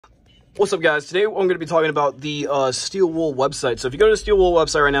What's up, guys? Today I'm going to be talking about the Steel Wool website. So if you go to the Steel Wool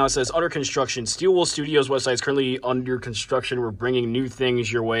website right now, it says under construction. Steel Wool Studios website is currently under construction. We're bringing new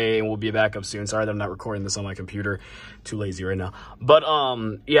things your way, and we'll be back up soon. Sorry that I'm not recording this on my computer. Too lazy right now. But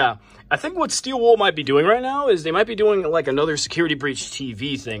yeah, I think what Steel Wool might be doing right now is they might be doing like another Security Breach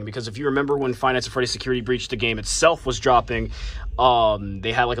TV thing. Because if you remember when Five Nights at Freddy's Security Breach, the game itself, was dropping,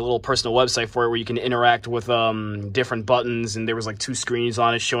 they had like a little personal website for it where you can interact with different buttons, and there was like 2 screens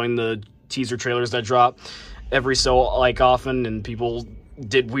on it showing the teaser trailers that drop every so often, and people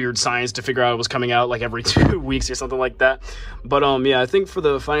did weird science to figure out it was coming out like every 2 weeks or something like that. But yeah, I think for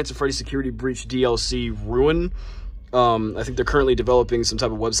the Five Nights at Freddy's Security Breach DLC Ruin, I think they're currently developing some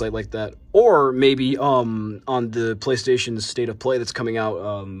type of website like that, or maybe on the PlayStation State of Play that's coming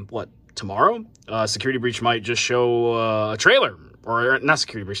out tomorrow, Security Breach might just show a trailer, or not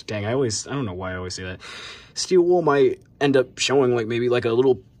Security Breach, dang, I don't know why I always say that. Steel Wool might end up showing like maybe like a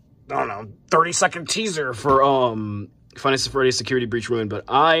little, I don't know, 30-second teaser for Five Nights at Freddy's Security Breach Ruin, but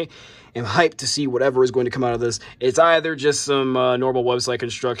I am hyped to see whatever is going to come out of this. It's either just some normal website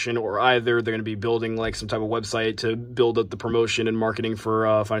construction, or either they're going to be building like some type of website to build up the promotion and marketing for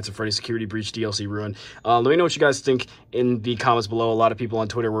Five Nights at Freddy's Security Breach DLC Ruin. Let me know what you guys think in the comments below. A lot of people on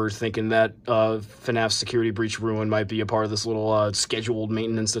Twitter were thinking that FNAF Security Breach Ruin might be a part of this little scheduled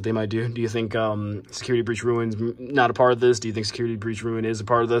maintenance that they might do. Do you think Security Breach Ruin's not a part of this? Do you think Security Breach Ruin is a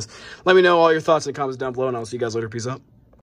part of this? Let me know all your thoughts in the comments down below, and I'll see you guys later. Peace out.